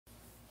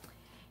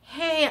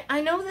I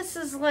know this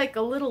is like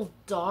a little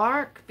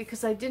dark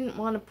because I didn't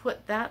want to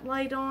put that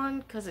light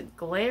on because it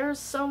glares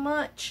so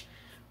much.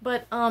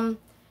 But, and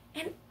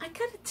I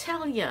gotta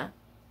tell you,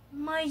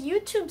 my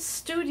YouTube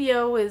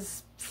studio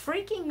is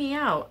freaking me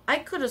out. I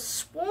could have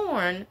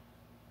sworn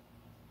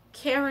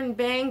Karen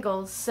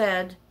Bangle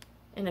said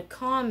in a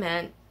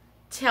comment,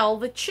 tell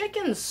the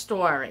chicken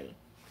story.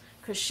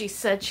 Because she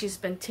said she's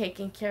been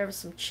taking care of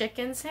some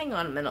chickens. Hang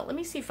on a minute. Let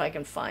me see if I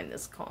can find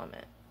this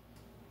comment.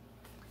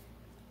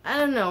 I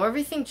don't know.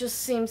 Everything just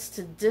seems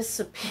to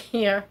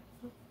disappear.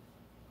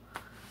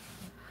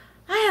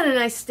 I had a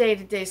nice day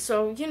today.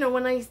 So, you know,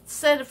 when I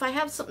said if I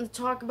have something to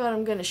talk about,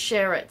 I'm going to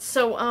share it.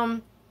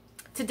 So,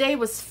 today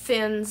was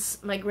Finn's,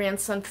 my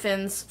grandson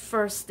Finn's,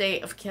 first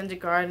day of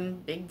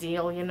kindergarten. Big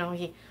deal, you know.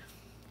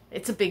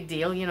 It's a big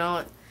deal, you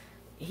know.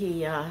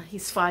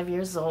 He's 5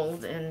 years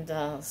old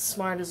and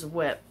smart as a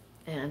whip.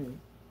 And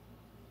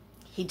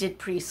he did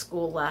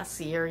preschool last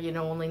year, you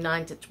know, only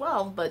 9 to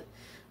 12, but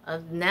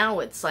now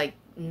it's like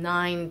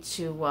 9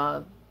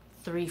 to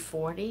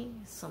 3:40,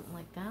 something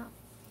like that.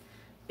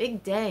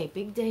 Big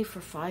day for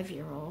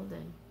 5-year-old,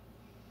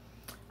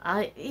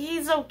 and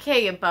he's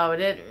okay about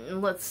it.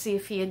 And let's see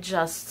if he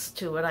adjusts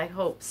to it. I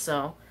hope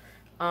so.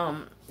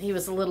 He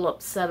was a little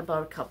upset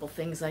about a couple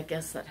things, I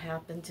guess, that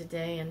happened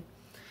today, and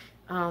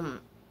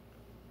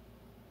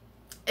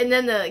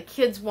then the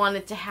kids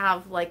wanted to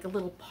have like a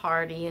little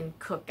party and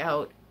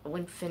cookout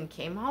when Finn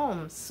came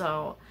home.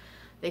 So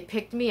they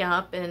picked me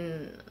up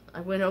and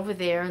I went over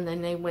there, and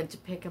then they went to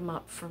pick him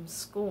up from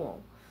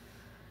school.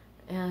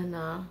 And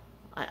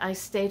I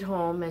stayed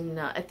home and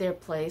at their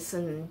place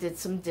and did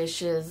some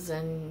dishes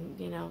and,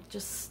 you know,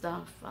 just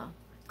stuff.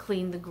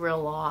 Cleaned the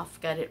grill off,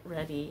 got it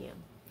ready,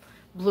 and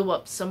blew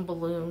up some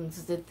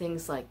balloons, did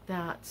things like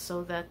that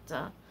so that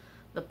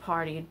the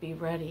party would be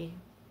ready.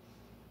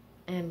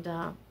 And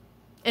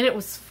it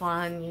was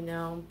fun, you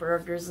know,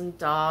 burgers and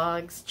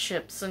dogs,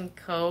 chips and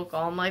Coke,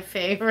 all my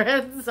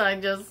favorites. I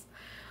just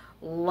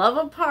love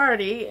a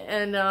party,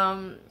 and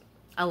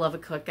I love a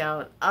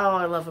cookout. Oh,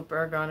 I love a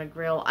burger on a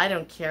grill. I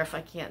don't care if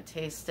I can't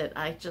taste it.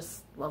 I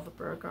just love a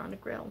burger on a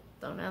grill.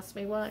 Don't ask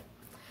me why.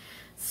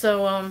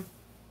 So,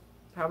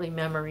 probably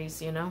memories,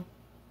 you know.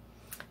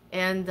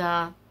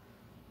 And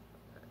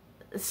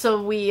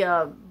so we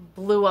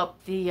blew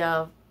up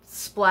the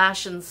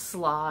splash and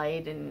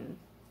slide and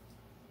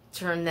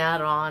turned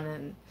that on,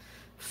 and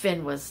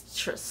Finn was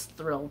just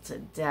thrilled to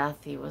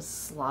death. He was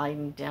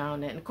sliding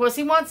down it. And of course,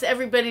 he wants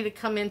everybody to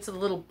come into the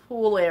little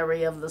pool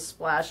area of the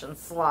splash and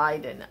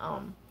slide. And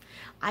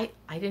I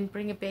didn't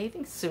bring a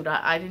bathing suit.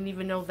 I didn't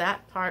even know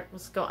that part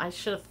was going. I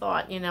should have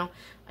thought, you know,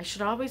 I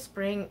should always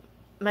bring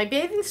my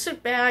bathing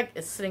suit bag.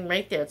 Is sitting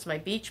right there. It's my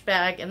beach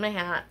bag and my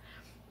hat.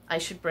 I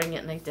should bring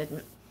it, and I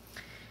didn't.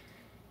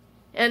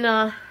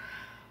 And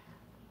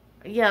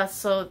yeah,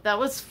 so that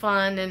was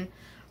fun. And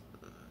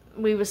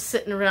we were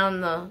sitting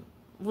around the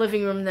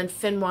living room, and then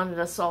Finn wanted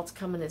us all to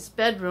come in his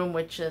bedroom,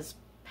 which is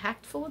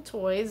packed full of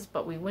toys,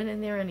 but we went in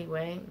there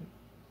anyway.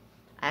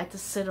 I had to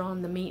sit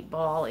on the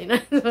meatball, you know,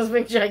 it was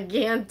a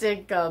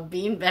gigantic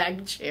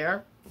beanbag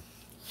chair,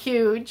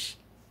 huge,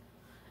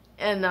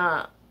 and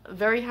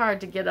very hard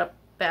to get up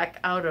back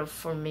out of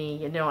for me.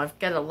 You know, I've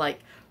got to like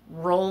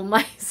roll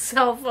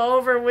myself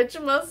over, which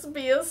must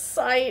be a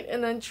sight,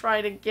 and then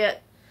try to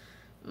get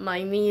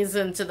my knees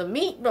into the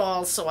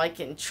meatball so I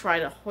can try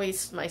to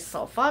hoist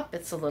myself up.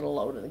 It's a little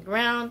low to the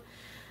ground,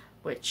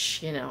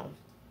 which, you know,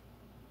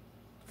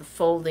 the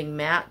folding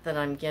mat that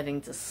I'm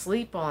getting to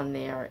sleep on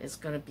there is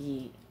going to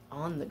be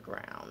on the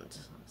ground.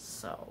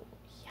 So,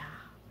 yeah.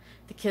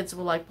 The kids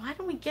were like, why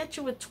don't we get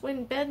you a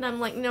twin bed? And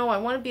I'm like, no, I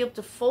want to be able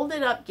to fold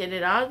it up, get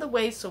it out of the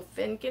way so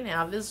Finn can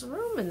have his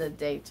room in the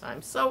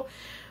daytime. So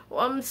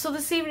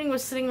this evening we're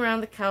sitting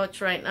around the couch,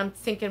 right, and I'm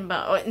thinking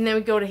about, and then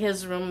we go to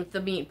his room with the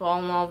meatball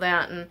and all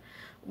that, and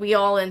we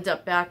all end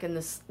up back in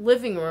this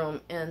living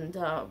room, and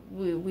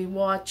we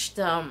watched,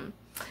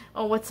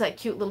 what's that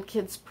cute little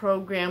kids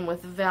program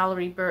with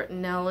Valerie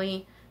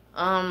Bertinelli,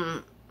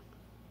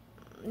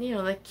 you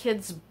know, the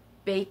kids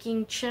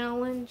baking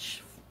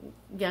challenge,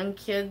 young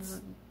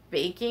kids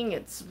baking.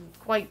 It's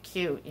quite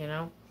cute, you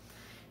know,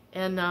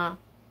 and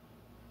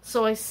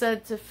so I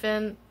said to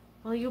Finn,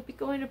 well, you'll be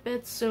going to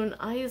bed soon.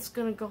 Aya's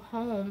going to go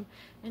home.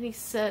 And he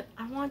said,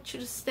 I want you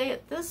to stay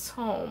at this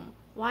home.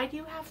 Why do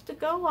you have to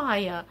go,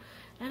 Aya?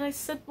 And I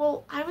said,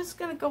 well, I was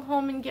going to go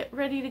home and get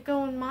ready to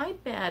go in my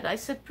bed. I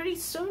said, pretty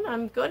soon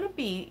I'm going to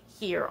be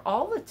here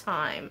all the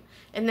time.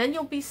 And then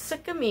you'll be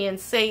sick of me and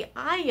say,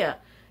 Aya,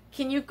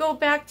 can you go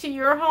back to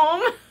your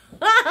home?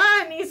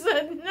 And he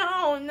said,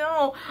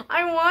 no,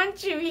 I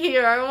want you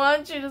here. I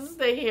want you to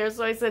stay here.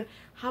 So I said,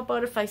 how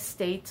about if I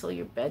stay till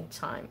your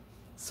bedtime?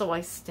 So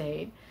I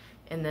stayed.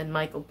 And then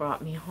Michael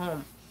brought me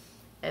home.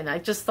 And I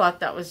just thought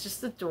that was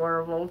just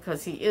adorable,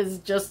 because he is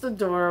just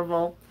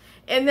adorable.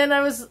 And then I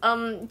was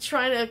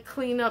trying to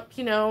clean up,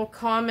 you know,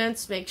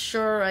 comments, make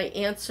sure I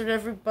answered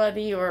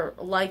everybody or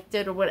liked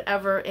it or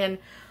whatever. And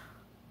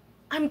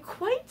I'm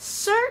quite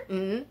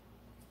certain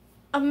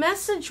a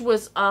message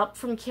was up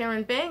from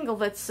Karen Bangle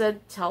that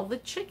said, tell the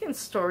chicken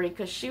story,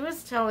 because she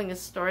was telling a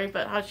story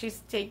about how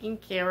she's taking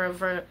care of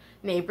her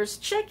neighbor's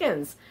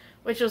chickens,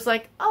 which was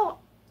like, oh,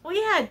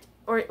 we had,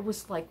 or it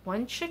was like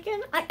one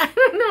chicken? I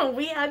don't know,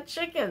 we had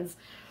chickens.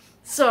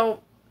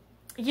 So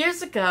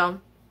years ago,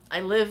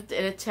 I lived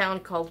in a town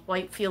called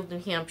Whitefield, New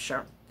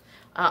Hampshire,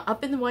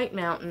 up in the White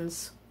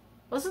Mountains.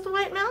 Was it the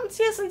White Mountains?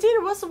 Yes, indeed,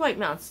 it was the White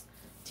Mountains.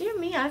 Dear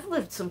me, I've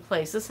lived some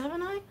places,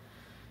 haven't I?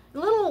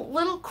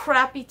 Little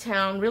crappy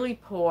town, really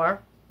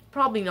poor.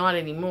 Probably not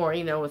anymore,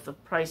 you know, with the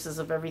prices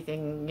of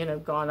everything, you know,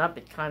 gone up.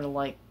 It kind of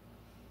like,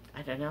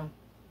 I don't know,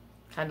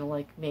 kind of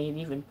like made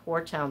even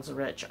poor towns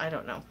rich. I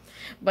don't know.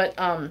 But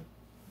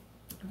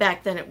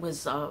back then it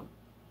was,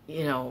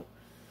 you know,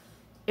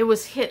 it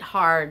was hit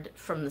hard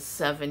from the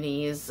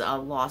 70s,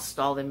 lost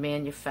all the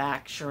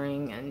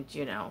manufacturing and,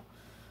 you know,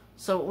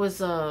 so it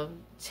was a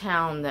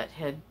town that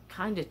had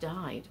kind of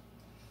died.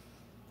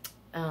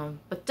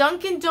 But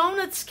Dunkin'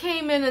 Donuts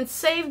came in and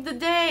saved the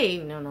day.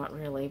 No, not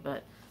really,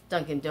 but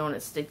Dunkin'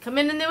 Donuts did come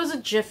in, and there was a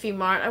Jiffy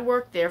Mart. I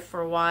worked there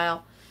for a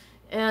while,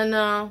 and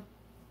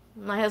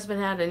my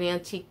husband had an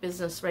antique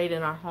business right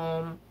in our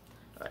home,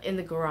 in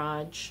the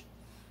garage,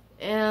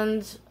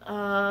 and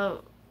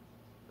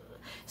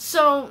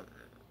so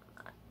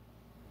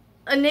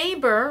a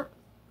neighbor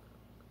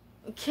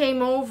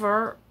came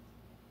over.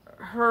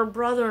 Her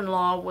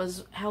brother-in-law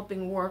was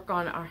helping work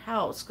on our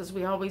house, because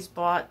we always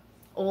bought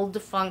old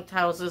defunct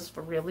houses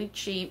for really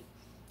cheap.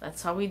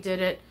 That's how we did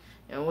it.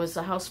 It was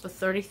a house for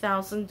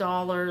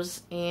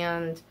 $30,000,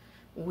 and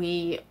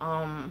we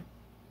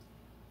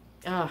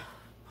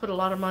put a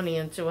lot of money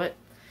into it.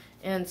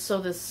 And so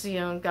this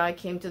guy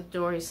came to the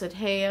door. He said,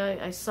 hey,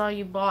 I saw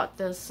you bought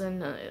this,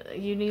 and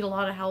you need a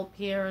lot of help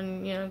here,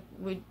 and, you know,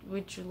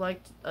 would you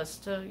like us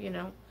to, you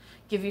know,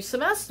 give you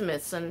some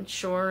estimates? And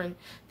sure, and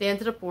they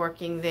ended up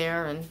working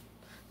there, and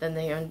then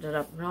they ended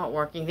up not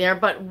working there.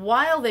 But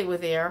while they were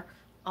there,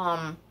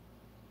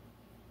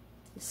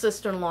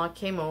 sister-in-law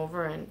came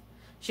over, and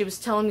she was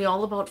telling me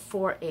all about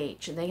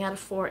 4-H, and they had a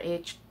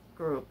 4-H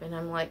group, and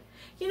I'm like,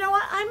 you know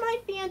what, I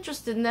might be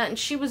interested in that. And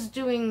she was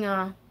doing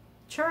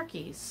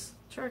turkeys,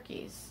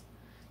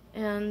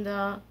 and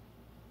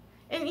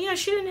you know,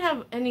 she didn't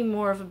have any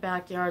more of a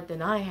backyard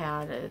than I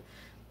had.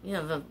 You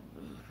know,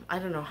 I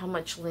don't know how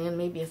much land,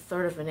 maybe a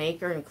third of an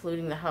acre,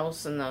 including the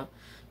house and the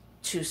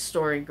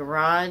 2-story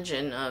garage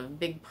and a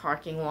big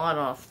parking lot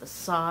off the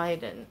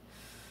side. And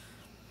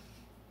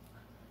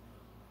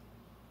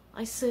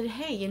I said,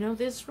 hey, you know,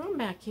 there's room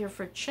back here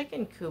for a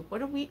chicken coop.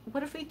 What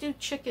if we do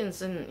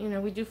chickens, and, you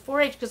know, we do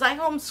 4-H? Because I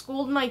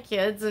homeschooled my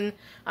kids, and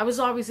I was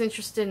always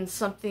interested in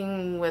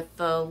something with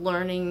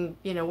learning,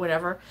 you know,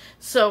 whatever.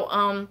 So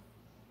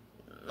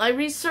I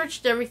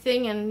researched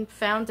everything and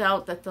found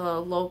out that the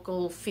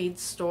local feed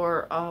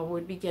store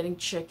would be getting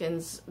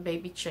chickens,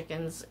 baby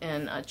chickens,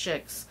 and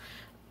chicks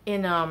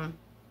in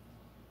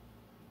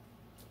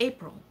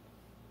April.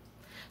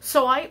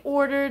 So I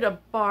ordered a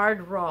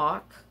barred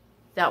rock.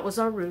 That was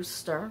our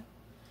rooster.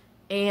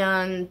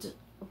 And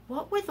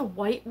what were the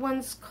white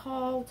ones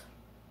called?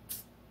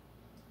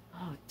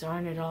 Oh,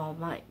 darn it all.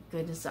 My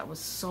goodness, that was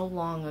so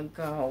long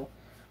ago.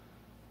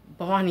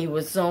 Bonnie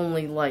was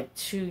only like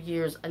 2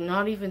 years,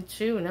 not even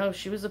 2. No,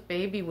 she was a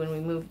baby when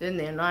we moved in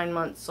there, 9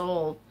 months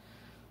old.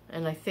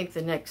 And I think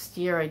the next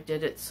year I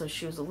did it, so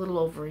she was a little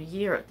over a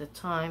year at the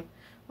time.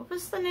 What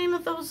was the name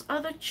of those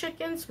other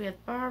chickens? We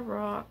had barred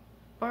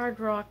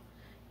rock,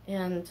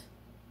 and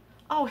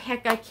oh,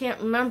 heck, I can't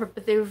remember,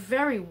 but they were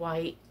very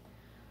white,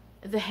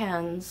 the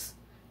hens,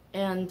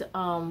 and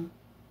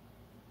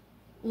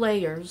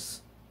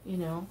layers, you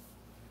know.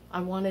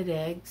 I wanted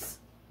eggs,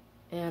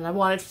 and I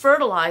wanted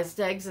fertilized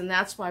eggs, and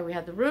that's why we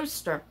had the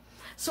rooster.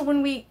 So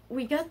when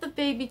we got the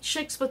baby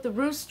chicks, but the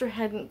rooster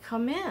hadn't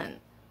come in.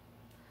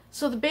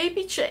 So the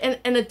baby chick,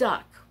 and a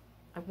duck.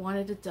 I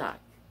wanted a duck.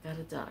 Got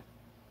a duck.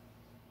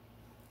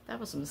 That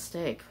was a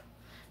mistake.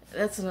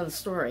 That's another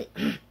story.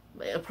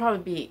 It'll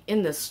probably be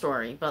in this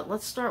story, but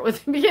let's start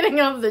with the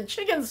beginning of the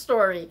chicken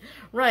story.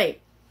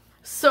 Right.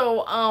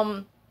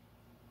 So,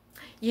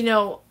 you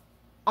know,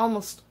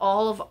 almost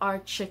all of our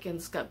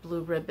chickens got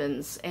blue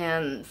ribbons,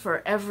 and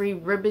for every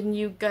ribbon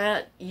you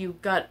got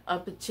a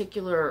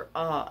particular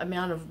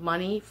amount of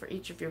money for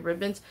each of your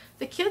ribbons.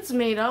 The kids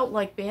made out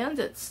like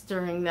bandits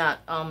during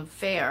that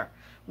fair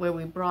where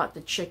we brought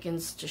the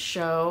chickens to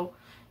show,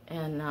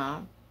 and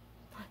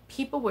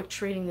people were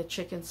treating the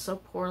chickens so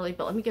poorly.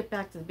 But let me get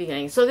back to the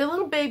beginning. So they're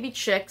little baby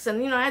chicks,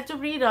 and, you know, I had to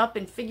read up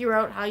and figure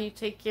out how you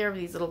take care of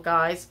these little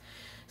guys.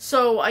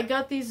 So I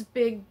got these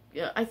big,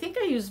 I think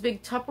I used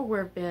big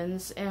Tupperware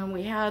bins, and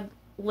we had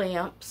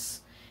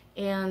lamps,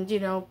 and,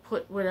 you know,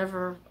 put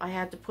whatever I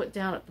had to put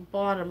down at the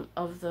bottom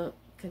of the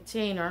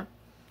container.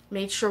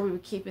 Made sure we were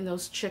keeping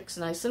those chicks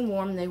nice and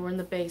warm. They were in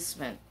the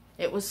basement.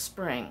 It was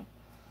spring.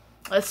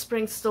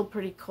 Spring's still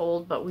pretty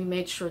cold, but we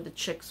made sure the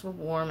chicks were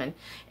warm.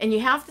 And you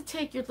have to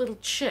take your little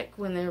chick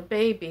when they're a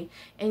baby,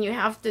 and you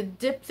have to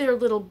dip their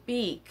little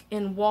beak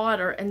in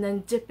water and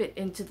then dip it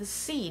into the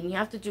seed. And you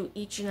have to do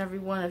each and every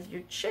one of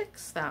your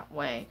chicks that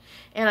way.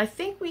 And I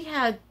think we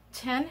had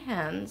 10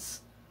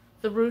 hens,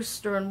 the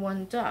rooster, and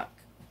 1 duck.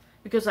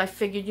 Because I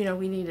figured, you know,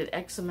 we needed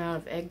X amount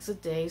of eggs a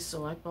day,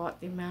 so I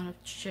bought the amount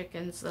of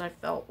chickens that I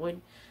felt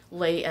would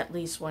lay at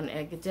least 1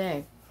 egg a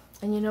day.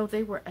 And, you know,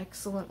 they were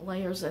excellent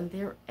layers, and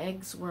their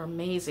eggs were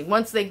amazing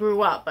once they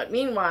grew up. But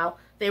meanwhile,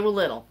 they were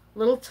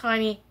little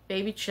tiny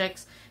baby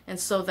chicks, and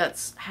so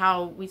that's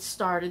how we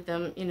started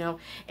them, you know.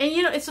 And,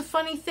 you know, it's a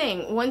funny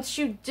thing. Once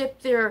you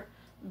dip their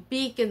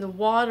beak in the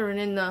water and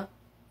in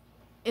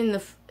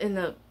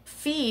the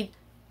feed,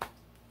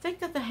 they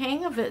got the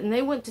hang of it, and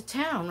they went to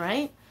town,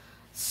 right?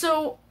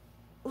 So,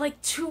 like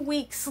 2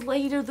 weeks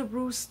later, the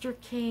rooster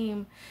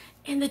came,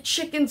 and the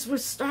chickens were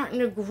starting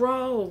to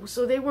grow.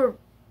 So they were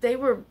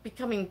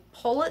becoming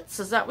pullets.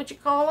 Is that what you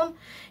call them?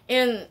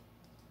 And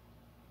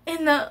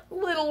the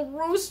little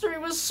rooster, he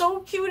was so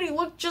cute. He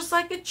looked just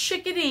like a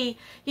chickadee.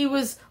 He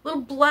was a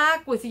little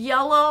black with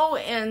yellow,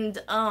 and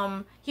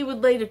he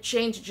would later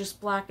change to just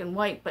black and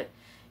white. But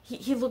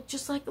he looked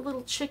just like a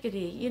little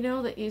chickadee, you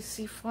know, that you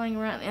see flying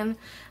around.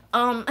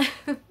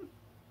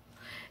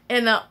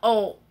 And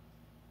oh.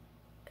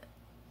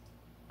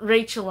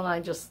 Rachel and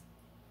I just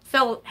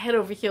fell head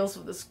over heels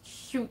with this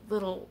cute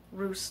little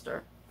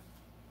rooster.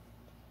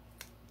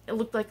 It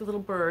looked like a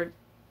little bird.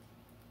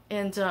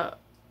 And,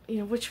 you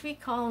know, what should we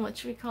call him? What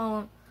should we call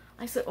him?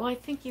 I said, oh, I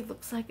think he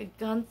looks like a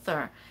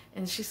Gunther.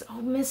 And she said,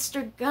 oh,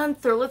 Mr.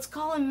 Gunther. Let's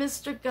call him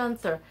Mr.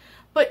 Gunther.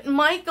 But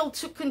Michael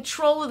took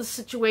control of the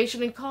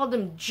situation and called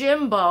him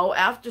Jimbo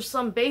after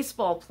some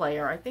baseball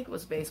player. I think it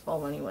was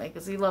baseball anyway,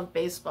 because he loved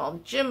baseball.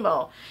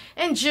 Jimbo.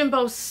 And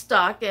Jimbo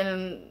stuck,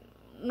 and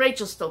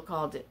Rachel still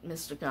called it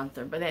Mr.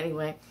 Gunther, but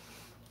anyway,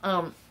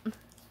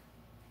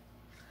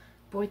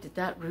 boy, did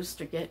that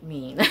rooster get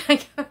mean.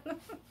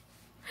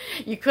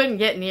 You couldn't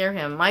get near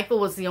him. Michael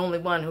was the only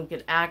one who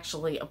could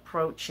actually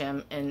approach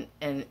him, and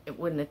it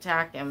wouldn't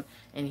attack him,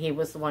 and he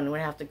was the one who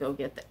would have to go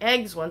get the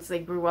eggs once they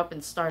grew up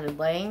and started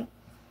laying.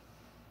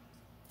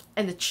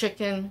 And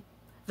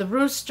the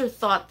rooster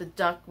thought the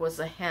duck was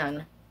a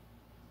hen.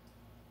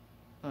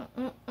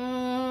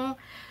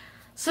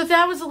 So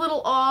that was a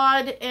little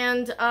odd,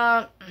 and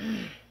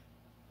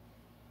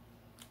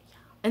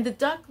the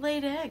duck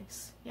laid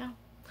eggs, yeah.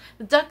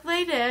 The duck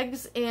laid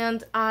eggs,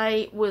 and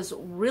I was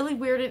really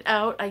weirded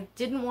out. I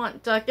didn't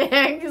want duck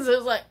eggs. I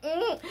was like,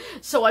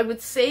 So I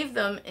would save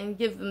them and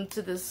give them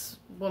to this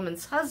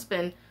woman's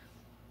husband.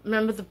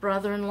 Remember the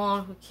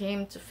brother-in-law who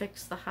came to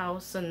fix the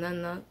house, and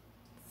then the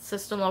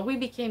sister-in-law? We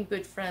became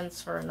good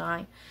friends, her and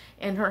I.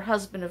 And her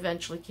husband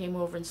eventually came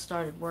over and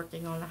started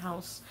working on the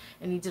house.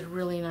 And he did a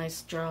really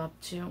nice job,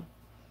 too.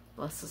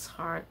 Bless his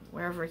heart.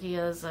 Wherever he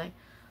is, I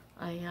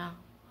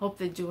hope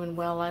they're doing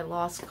well. I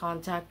lost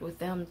contact with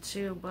them,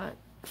 too. But,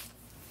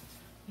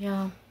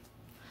 yeah.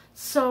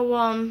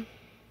 So,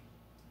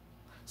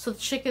 so the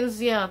chickens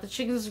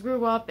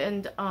grew up.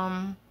 And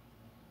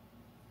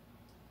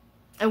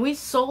we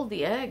sold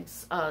the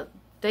eggs.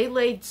 They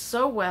laid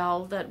so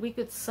well that we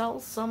could sell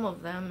some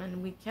of them.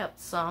 And we kept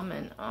some.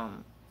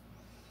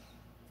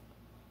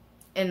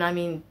 And I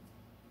mean,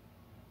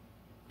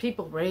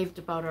 people raved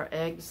about our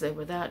eggs. They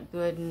were that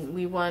good. And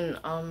we won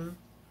a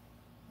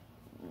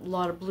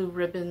lot of blue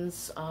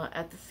ribbons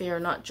at the fair,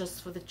 not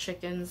just for the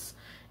chickens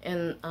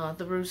and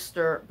the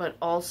rooster, but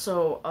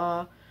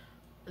also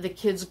the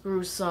kids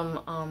grew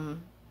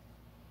some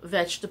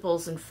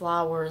vegetables and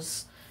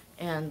flowers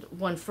and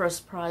won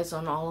first prize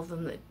on all of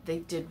them. They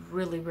did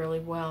really, really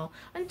well.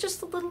 And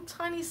just a little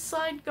tiny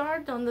side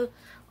garden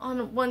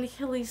on one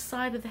hilly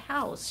side of the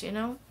house, you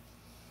know.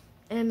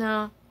 And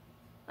that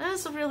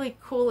was a really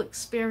cool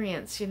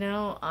experience, you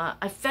know.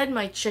 I fed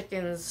my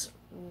chickens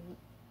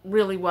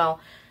really well.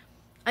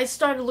 I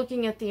started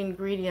looking at the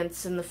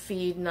ingredients in the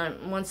feed,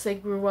 and once they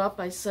grew up,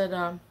 I said,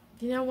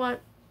 you know what?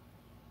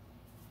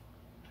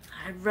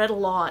 I read a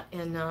lot,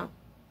 and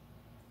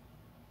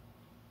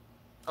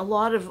a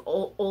lot of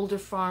older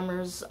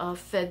farmers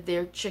fed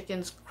their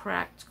chickens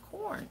cracked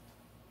corn.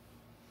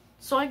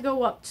 So I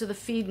go up to the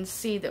feed and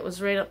see that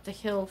was right up the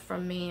hill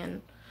from me,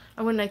 and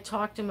when I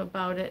talked to him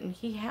about it, and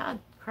he had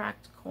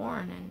cracked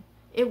corn, and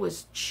it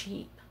was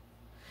cheap.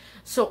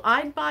 So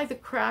I'd buy the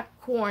cracked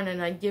corn,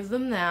 and I'd give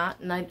them that,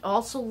 and I'd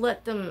also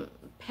let them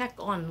peck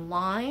on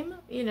lime,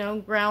 you know,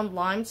 ground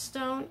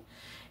limestone,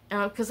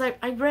 because I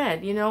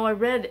read, you know, I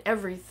read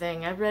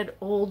everything. I read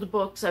old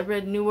books, I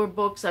read newer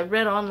books, I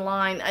read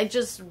online. I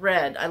just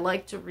read. I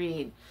like to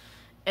read.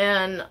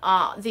 And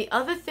the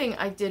other thing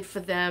I did for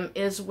them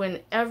is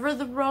whenever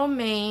the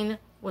romaine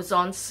was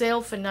on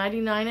sale for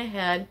 99 a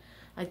head,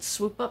 I'd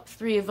swoop up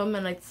 3 of them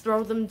and I'd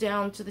throw them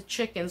down to the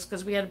chickens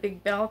because we had a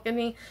big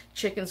balcony.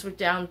 Chickens were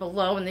down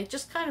below and they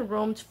just kind of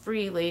roamed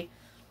freely.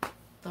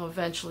 Though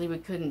eventually we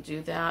couldn't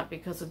do that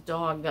because a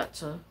dog got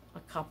to a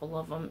couple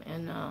of them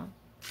and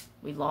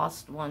we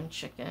lost one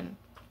chicken.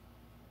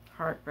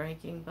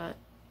 Heartbreaking, but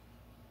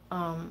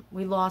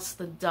we lost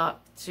the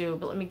duck too.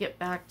 But let me get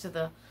back to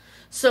the...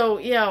 So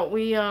yeah,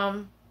 we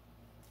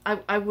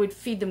I would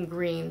feed them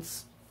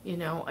greens. You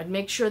know, I'd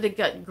make sure they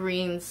got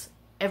greens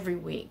every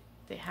week.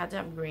 They had to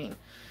have green,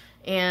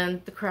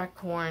 and the cracked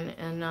corn.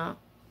 And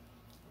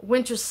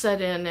winter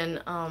set in,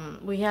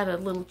 and we had a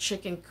little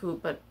chicken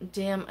coop, but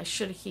damn, I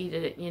should have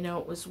heated it. You know,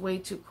 it was way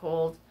too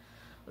cold.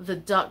 The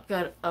duck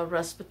got a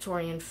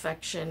respiratory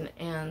infection,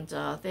 and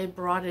they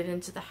brought it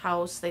into the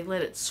house. They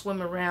let it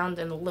swim around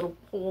in a little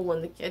pool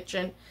in the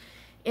kitchen,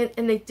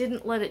 and they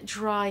didn't let it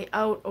dry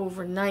out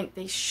overnight.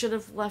 They should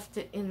have left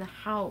it in the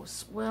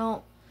house.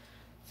 Well,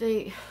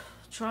 they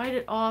dried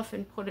it off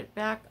and put it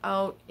back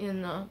out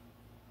in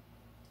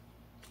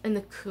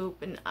the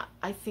coop, and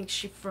I think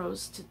she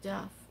froze to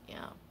death.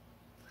 Yeah.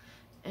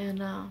 And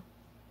that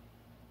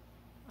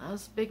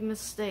was a big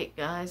mistake,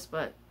 guys.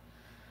 But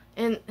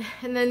and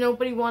then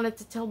nobody wanted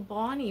to tell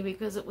Bonnie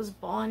because it was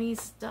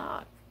Bonnie's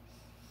duck.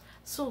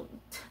 So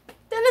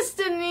Dennis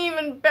didn't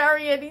even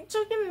bury it. He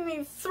took it and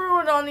he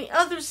threw it on the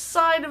other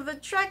side of the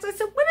tracks. I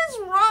said, "What is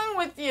wrong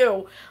with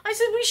you?" I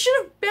said, "We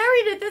should have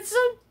buried it. That's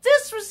so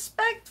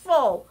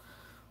disrespectful."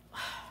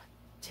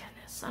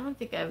 Dennis, I don't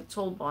think I've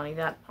told Bonnie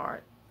that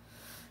part.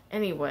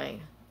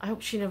 Anyway, I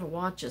hope she never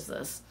watches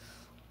this.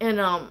 And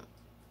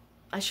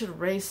I should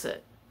erase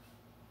it.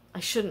 I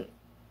shouldn't.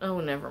 Oh,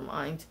 never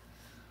mind.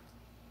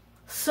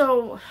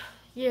 So,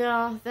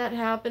 yeah, that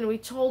happened. We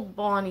told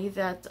Bonnie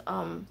that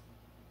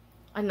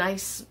a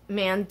nice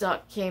man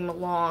duck came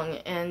along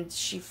and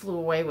she flew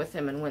away with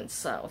him and went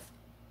south.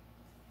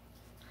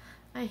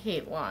 I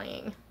hate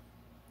lying,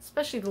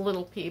 especially the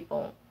little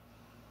people.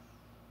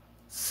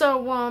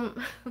 So,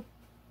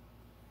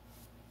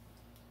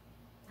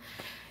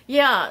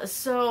 yeah,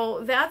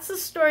 so that's the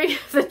story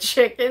of the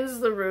chickens,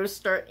 the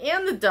rooster,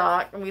 and the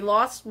duck. And we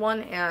lost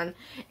one hen.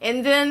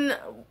 And then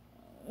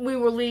we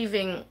were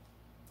leaving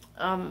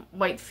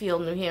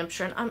Whitefield, New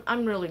Hampshire. And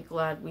I'm really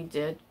glad we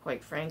did,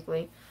 quite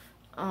frankly.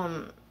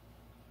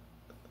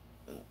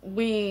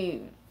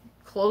 We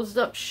closed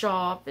up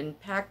shop and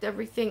packed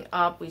everything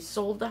up. We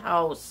sold the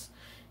house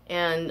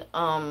and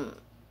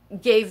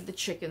gave the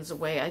chickens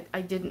away.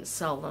 I didn't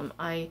sell them.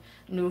 I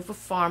knew of a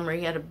farmer.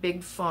 He had a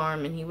big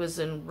farm, and he was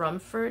in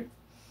Rumford.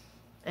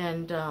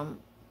 And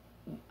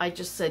I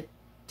just said,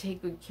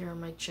 "Take good care of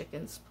my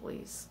chickens,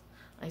 please."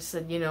 I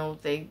said, you know,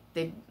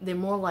 they're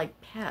more like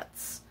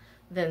pets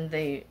than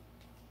they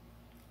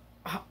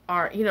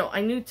are. You know,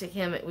 I knew to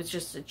him it was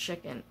just a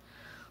chicken,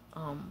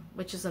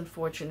 which is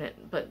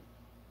unfortunate. But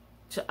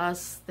to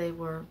us, they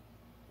were,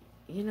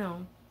 you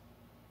know,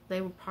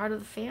 they were part of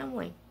the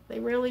family. They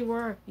really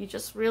were. You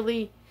just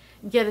really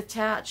get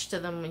attached to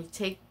them when you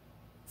take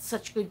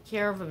such good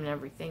care of them and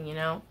everything, you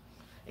know.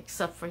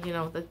 Except for, you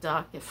know, the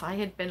duck. If I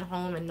had been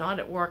home and not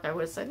at work, I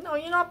would have said, "No,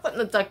 you're not putting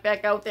the duck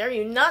back out there.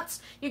 You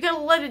nuts? You got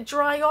to let it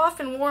dry off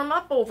and warm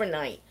up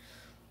overnight."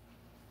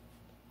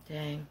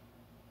 Dang.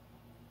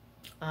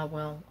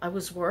 Well, I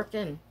was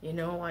working. You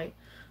know,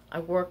 I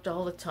worked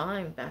all the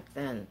time back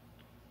then.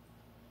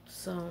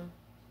 So,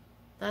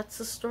 that's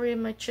the story of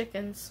my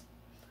chickens.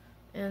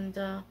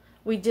 And,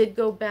 we did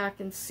go back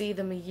and see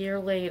them a year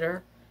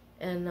later,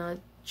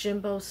 and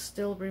Jimbo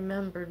still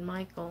remembered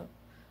Michael.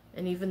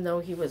 And even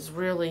though he was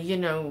really, you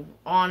know,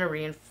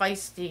 ornery and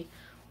feisty,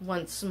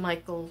 once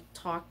Michael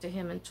talked to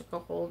him and took a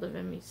hold of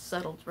him, he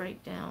settled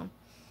right down.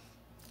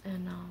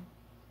 And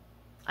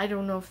I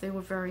don't know if they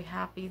were very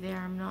happy there,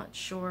 I'm not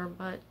sure,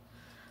 but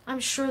I'm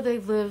sure they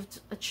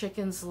lived a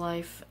chicken's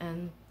life,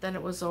 and then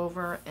it was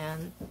over.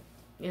 And,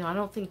 you know, I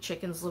don't think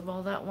chickens live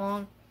all that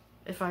long,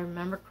 if I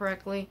remember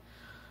correctly.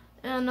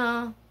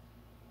 And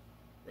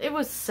it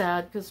was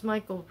sad because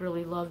Michael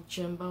really loved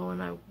Jimbo,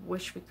 and I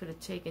wish we could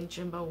have taken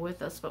Jimbo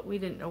with us, but we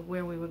didn't know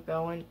where we were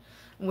going,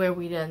 where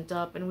we'd end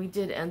up. And we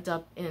did end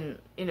up in,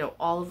 you know,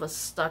 all of us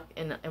stuck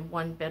in a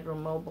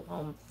one-bedroom mobile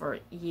home for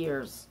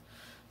years.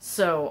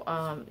 So,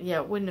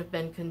 yeah, it wouldn't have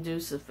been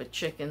conducive for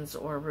chickens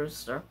or a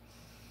rooster.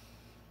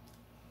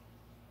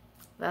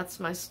 That's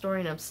my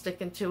story, and I'm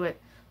sticking to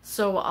it.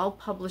 So I'll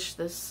publish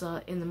this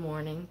in the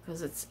morning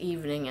because it's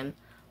evening, and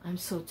I'm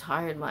so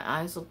tired, my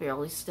eyes will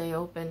barely stay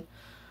open.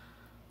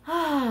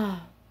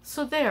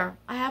 So there,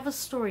 I have a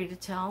story to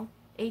tell.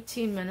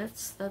 18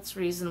 minutes, that's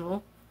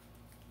reasonable.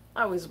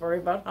 I always worry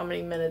about how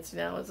many minutes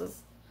now. Is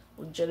this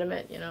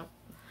legitimate, you know?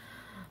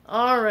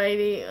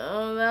 Alrighty,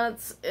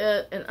 that's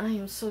it. And I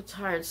am so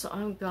tired, so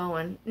I'm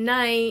going.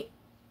 Night,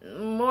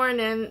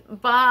 morning,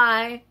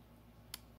 bye.